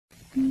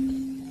My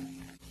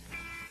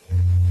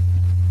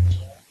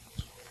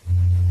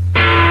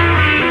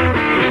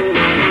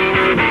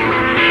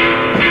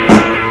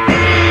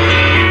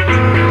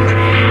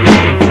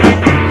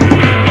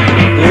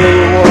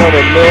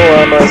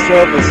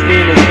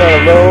self-esteem is kinda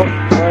low.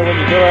 Why when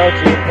you go out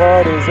to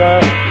parties I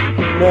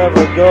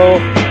never go.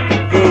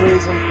 The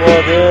reason for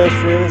this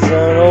is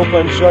an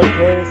open shut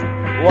case.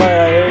 Why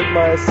I hate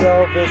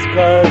myself is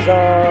 'cause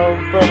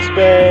I'm from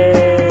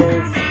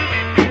space.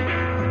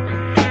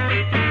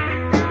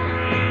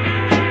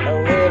 A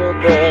little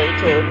boy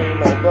told me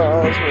my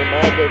balls were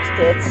my big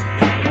tits.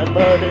 My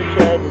mother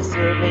tried to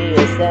serve me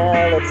a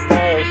salad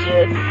style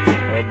shit.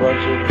 A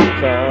bunch of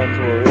croutons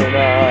were in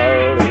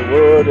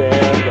Hollywood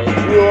and they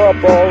threw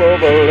up all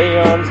over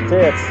Leon's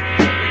tits.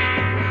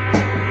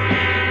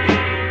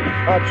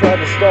 I tried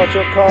to start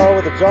your car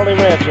with a Jolly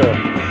Rancher.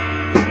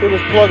 It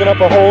was plugging up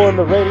a hole in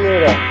the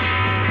radiator.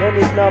 Then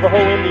now the whole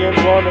Indians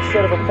were on the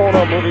set of a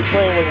porno movie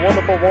playing with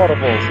wonderful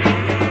waterfalls.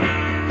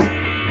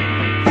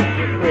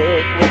 The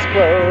critic was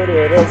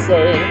quoted as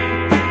saying,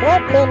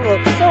 "Black men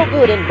look so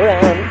good in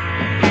brown."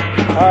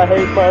 I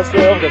hate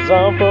myself 'cause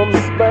I'm from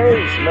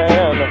space,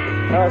 man.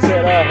 I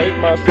said I hate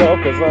myself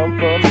 'cause I'm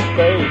from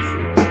space.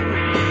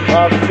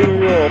 I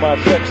feel my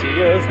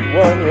sexiest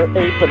when you're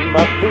aping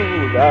my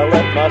food. I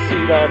left my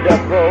seat on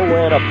death row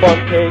and a bun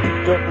cake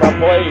took my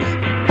place.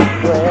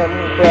 Graham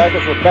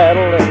crackers were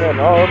battling an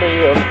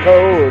army of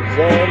toads,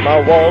 and my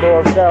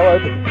Waldorf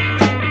salad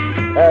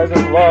has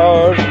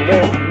enlarged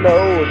lymph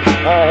nodes.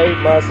 I hate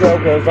myself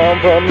 'cause I'm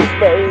from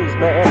space,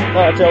 man.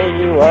 I tell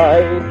you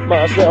I hate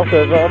myself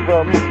 'cause I'm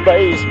from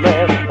space,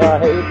 man. I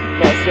hate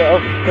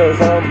myself 'cause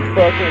I'm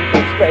fucking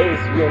from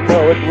space. You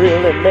know it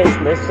really makes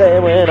me say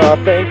when I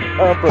think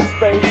I'm from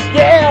space.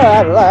 Yeah,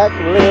 I like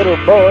little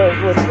boys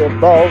with their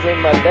balls in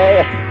my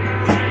day.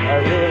 I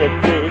really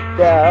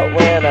freaked out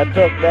when I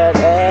took that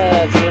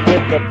acid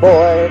with the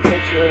boy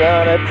pictured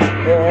on it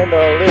and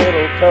a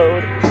little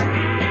toad.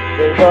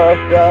 They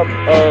buffed up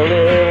a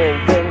little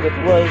thing that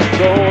was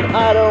gold.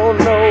 I don't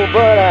know,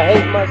 but I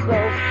hate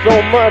myself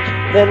so much.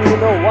 Then you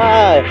know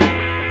why?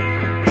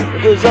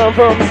 Because I'm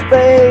from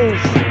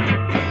space.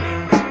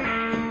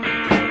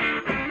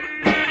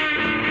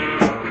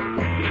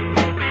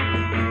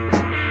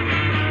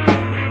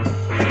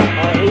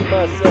 I hate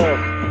myself.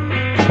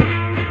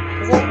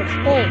 Because I'm from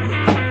space.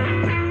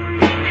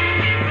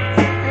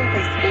 I'm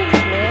from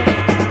space, man.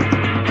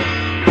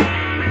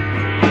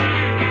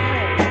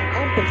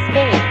 I'm from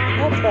space.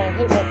 That's why I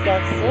hate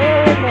myself so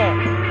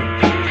much.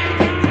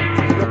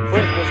 The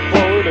prick was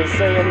quoted as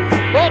saying,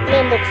 "Black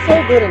men look so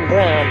good in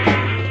brown."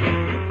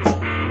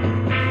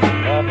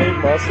 I hate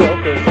myself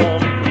 'cause I'm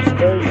from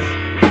space.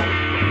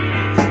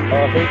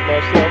 I hate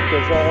myself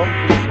 'cause I'm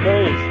from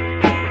space.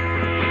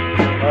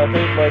 I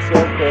hate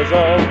myself 'cause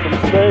I'm from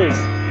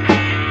space.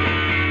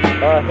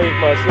 I hate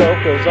myself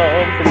 'cause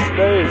I'm from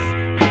space.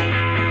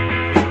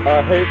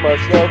 I hate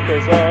myself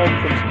 'cause I'm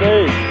from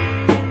space.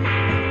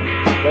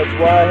 That's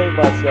why I hate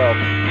myself,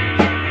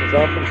 'cause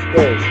I'm from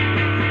space.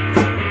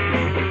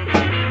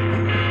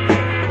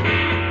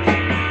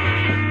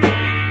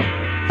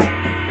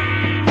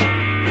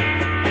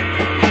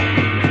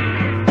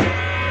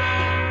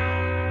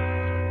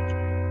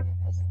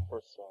 That's the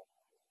first song.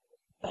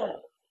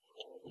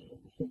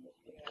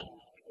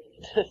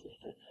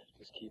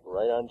 Just keep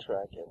right on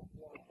tracking.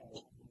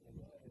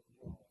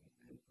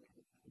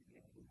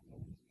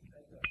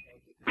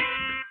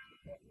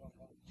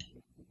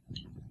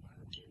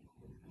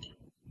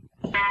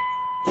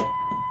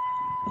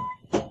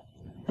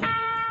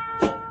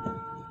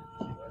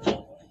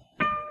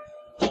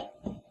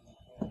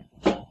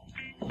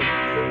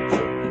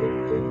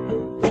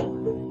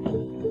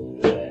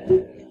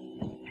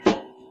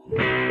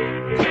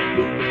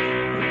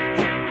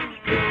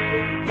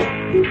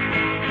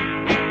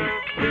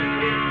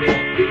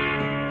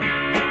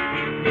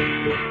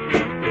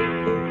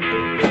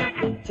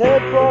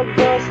 Ted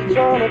broadcasted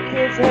on a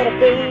kids had a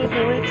baby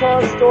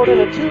retard stored in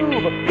a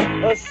tube,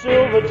 a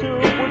silver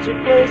tube which he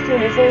placed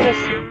in his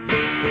anus.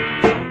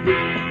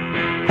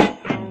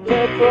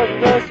 Ted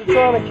broadcasted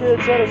on a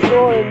kids had a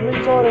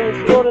retard and it's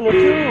stored in a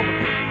tube,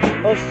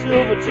 a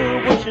silver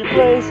tube which he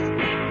placed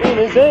in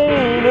his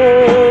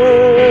anus.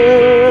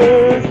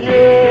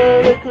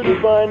 Yeah, they couldn't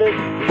find it.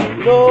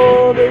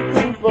 No, they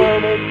couldn't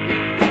find it.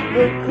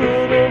 They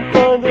couldn't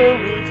find the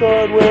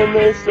retard when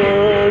they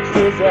searched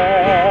his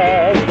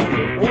ass.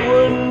 We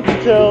wouldn't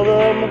tell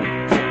them,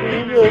 we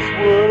just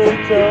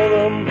wouldn't tell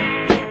them.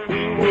 We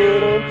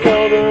wouldn't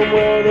tell them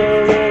where the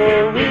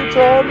little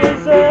retard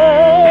was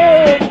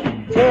at.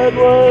 Ted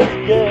was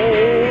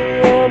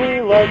gay and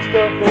he liked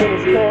stuff in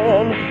his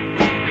can.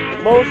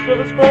 Most of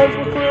his friends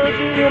were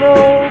clergy, you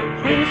know,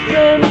 priests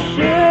and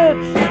shit.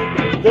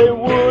 They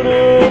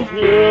wouldn't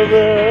hear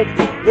that,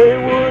 they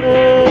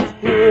wouldn't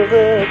hear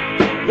that.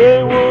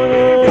 They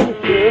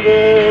wouldn't hear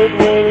it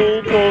when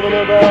he told them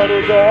about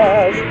his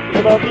ass,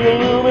 about the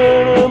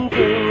aluminum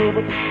tube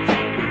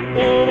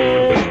in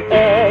his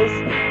ass,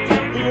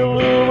 the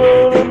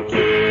aluminum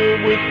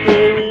tube with the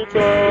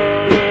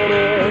retard in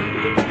it.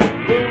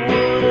 They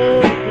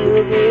wouldn't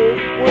hear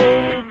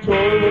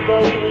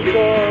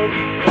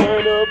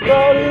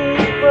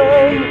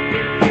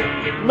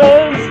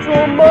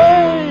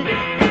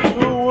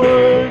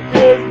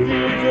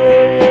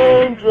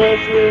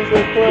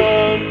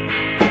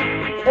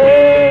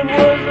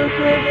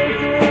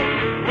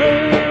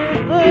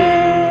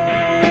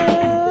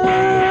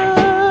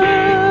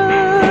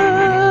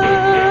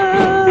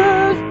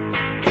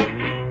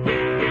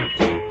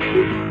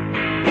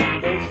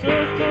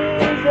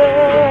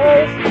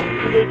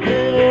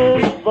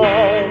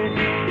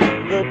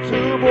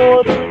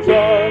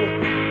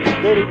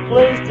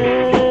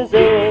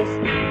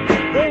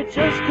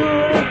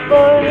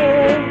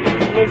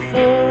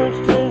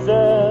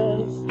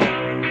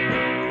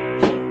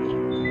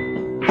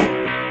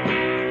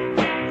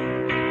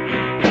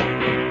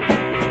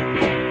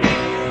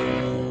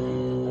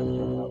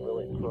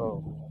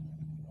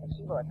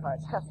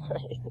parts. That's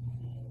great.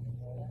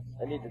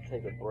 I need to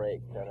take a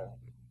break, kind of.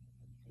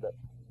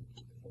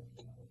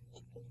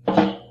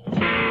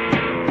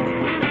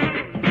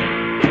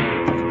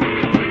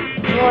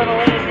 You are the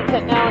latest in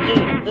technology.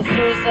 The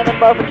Series 7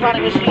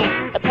 Barbatronic machine.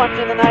 I punch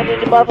in the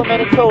 9-digit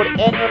Barbomatic code,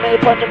 and you may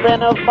punch a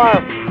brand of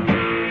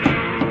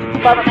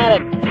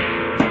Barbomatic.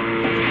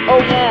 Oh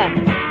yeah.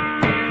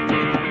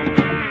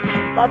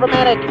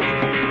 Barbomatic.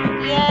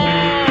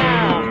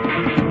 Yeah!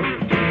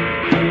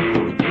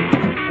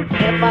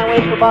 And my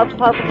ways for Barb's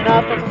apart from your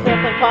nostrils and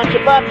simply punch a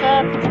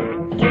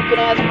button. You can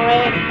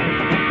aspirate.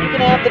 You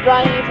can have the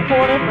dry heat for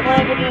 4 different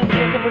languages.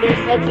 You can produce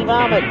sexy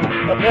vomit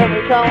of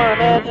every color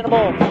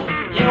imaginable.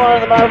 You are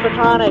the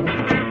Barbatronic.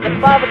 The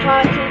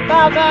Barbatronic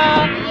 2000!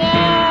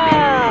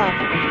 Yeah!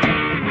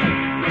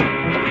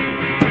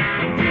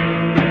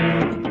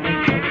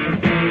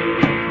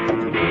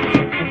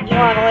 You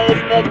are the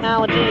latest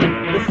technology.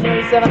 The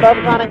Series 7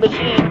 Barbatronic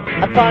machine.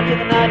 I punch in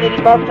the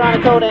 980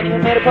 Barbatronic code and you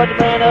made a punch a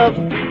brand of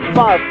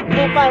Barb.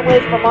 And find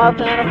ways for Barb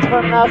to enter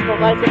from nostrils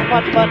like a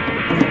punch button.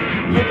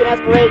 You can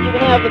aspirate, you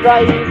can have the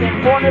dry ease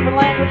in 4 different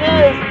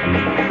languages.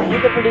 You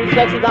can produce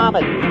sexy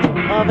vomit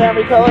of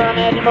every color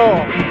imaginable.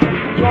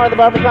 You are the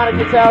Barbatronic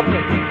 2000,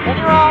 and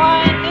you're all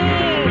I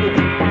need!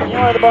 You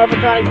are the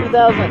Barbatronic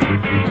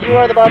 2000. You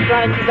are the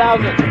Barbatronic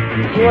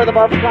 2000. You are the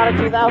Barbatronic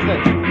 2000.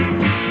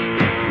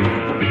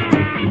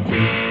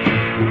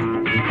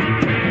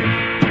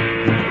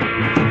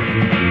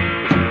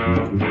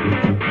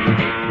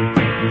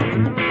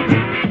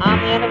 I'm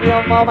the enemy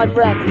of all my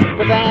friends,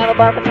 because I have a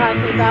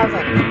Barbatronic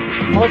 2000.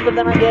 Most of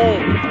them are gay,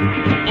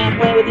 and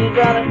play with each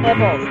other's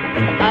nipples.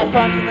 I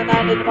punch in the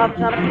 9-digit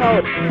Barbatronic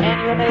code,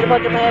 and you made a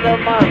bunch of random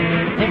marks.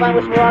 If I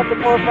wish for rock to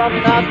pour from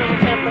your nostrils and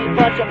simply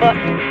punch a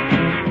button.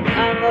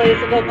 I'm the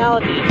latest in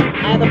technology.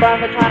 I am the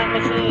Barbatronic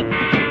machine.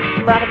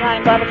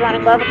 Barbatronic.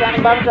 Barbatronic,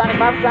 Barbatronic, Barbatronic,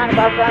 Barbatronic,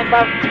 Barbatronic,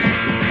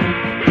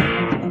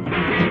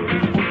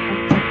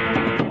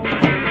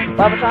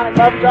 Barbatronic,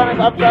 Barbatronic,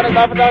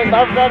 Barbatronic,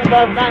 Barbatronic,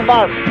 Barbatronic,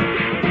 Barb.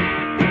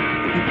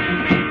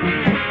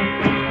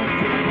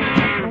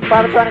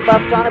 Barbatronic,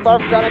 Barbatronic,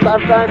 Barbatronic,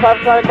 Barbatronic,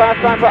 Barbatronic,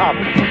 Barbatronic, Barb.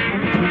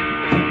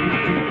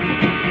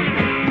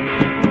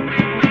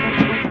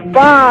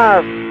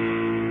 Barb!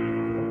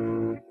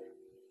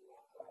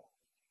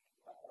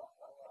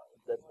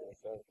 That's gonna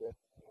sound good.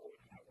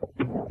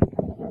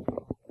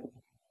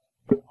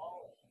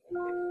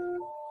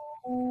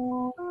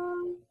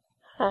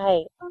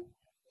 Hi.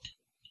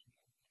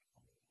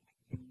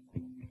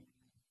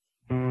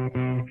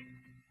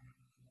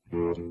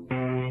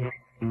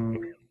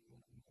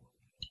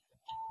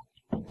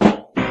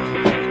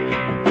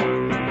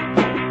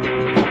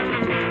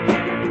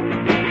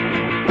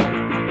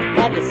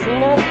 Have you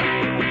seen us?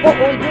 What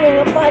were we doing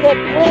up by that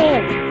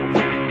plant?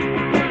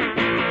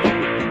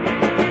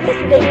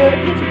 Yesterday we were at a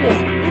pizza place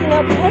eating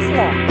out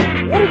Tesla.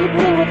 What are you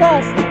doing with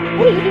us?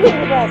 What are you doing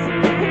with us?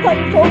 I thought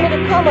you told me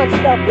to come on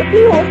stuff. Your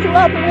pee-hole was too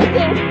loud for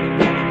anything.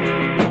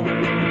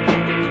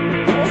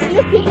 I see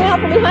us peeking out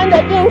from behind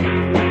that thing.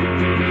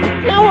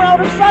 Now we're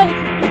out of sight.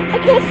 I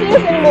can't see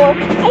us anymore.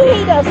 I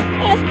hate us.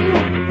 Ask you.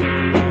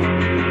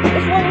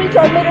 This one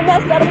retard made a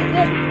mess out of his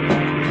dick.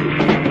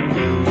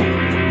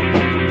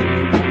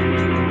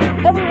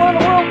 Everyone in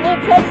the world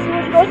named Ted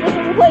Stewart's grocery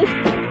store place.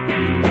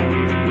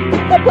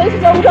 That place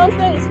is Elton John's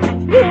face.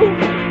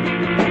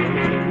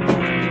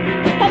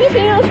 Have you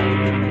seen us?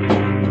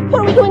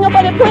 What are we doing up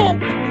by the plant?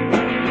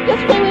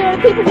 Yesterday we were at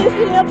a pizza place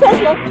eating out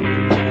Tesla.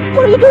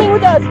 What are you doing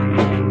with us?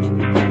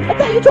 I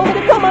thought you told me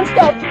to come on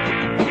stuff.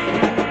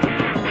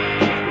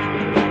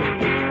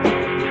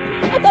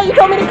 I thought you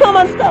told me to come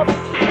on stuff.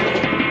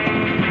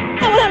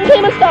 I went out and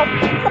came on stuff.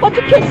 A bunch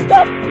of kid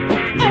stuff.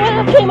 I went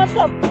out and came on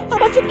stuff. A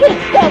bunch of kid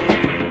stuff.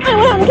 I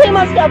went out and came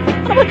on stuff.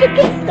 A bunch of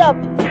kid stuff.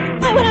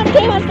 I went out and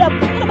came on stuff.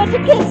 A bunch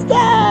of kid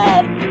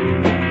stuff.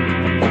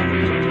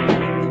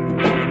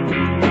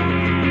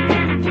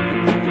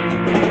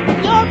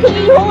 Your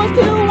pee-hole is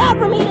too loud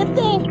for me to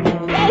think.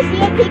 I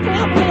see it peeking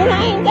out from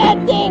behind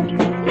that dink.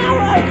 Now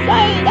we're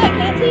outside. I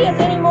can't see us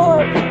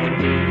anymore.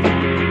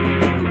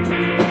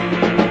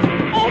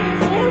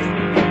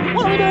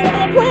 What are we doing over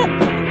that plant?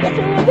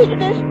 Yesterday we were a pizza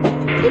dish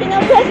eating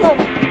out Tesla.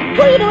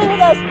 What are you doing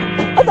with us?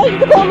 I thought you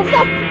could call him and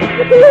stuff.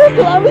 Your pee-hole is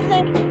too loud for me to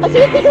think. I see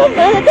it peeking out from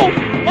behind that dink.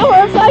 Now we're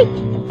outside.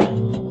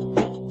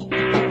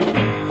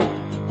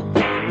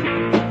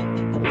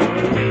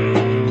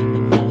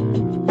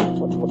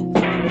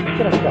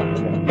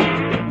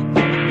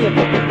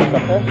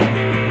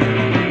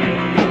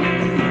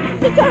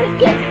 This car is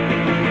kids.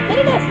 Made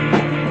a mess.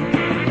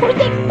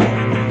 26.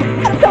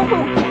 Out of tofu.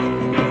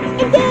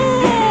 And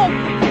dead.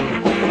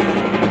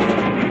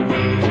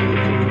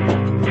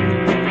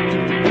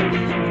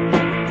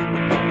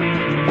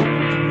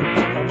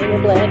 Only a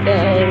black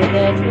guy with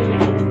that blue.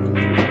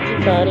 He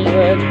thought he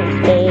was from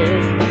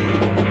space.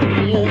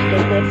 He used to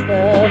put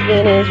stuff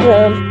in his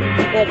rum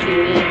that you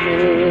eat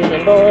food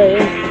and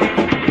boys.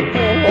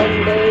 And one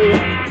day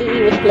he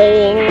was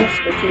playing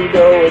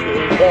Stratego with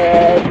his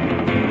dad.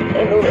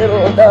 And the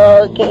little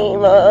dog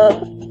came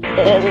up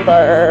and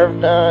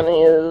barfed on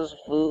his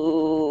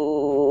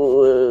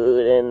food.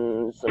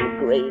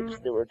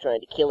 were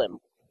trying to kill him.